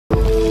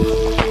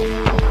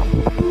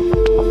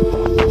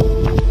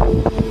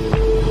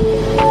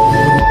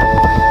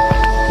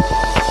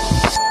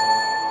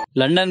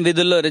London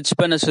వీధుల్లో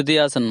రెచ్చిపోయిన Shruti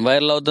Haasan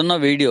viral అవుతున్న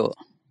video.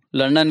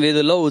 London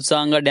వీధుల్లో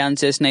ఉత్సాహంగా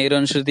డ్యాన్స్ చేసిన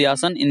హీరోయిన్ శృతి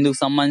హాసన్ ఇందుకు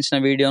సంబంధించిన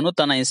వీడియోను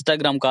తన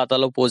ఇన్స్టాగ్రామ్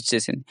ఖాతాలో పోస్ట్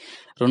చేసింది.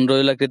 2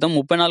 రోజుల క్రితం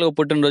 34వ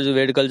పుట్టినరోజు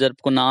వేడుకలు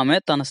జరుపుకున్న ఆమె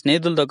తన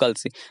స్నేహితులతో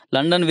కలిసి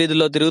లండన్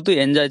వీధుల్లో తిరుగుతూ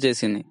ఎంజాయ్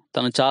చేసింది.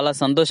 తను చాలా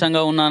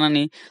సంతోషంగా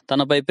ఉన్నానని,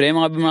 తనపై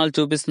ప్రేమాభిమానాలు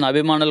చూపిస్తున్న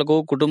అభిమానులకు,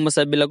 కుటుంబ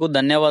సభ్యులకు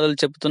ధన్యవాదాలు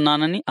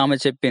చెబుతున్నానని ఆమె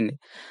చెప్పింది.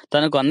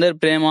 తనకు అందరి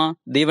ప్రేమ,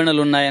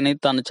 దీవెనలున్నాయని,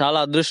 తాను చాలా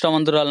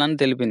అదృష్టవంతురాలని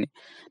తెలిపింది.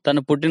 తన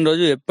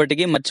పుట్టినరోజు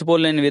ఎప్పటికీ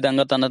మర్చిపోలేని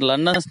విధంగా తన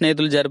లండన్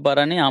స్నేహితులు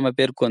జరిపారని ఆమె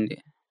పేర్కొంది.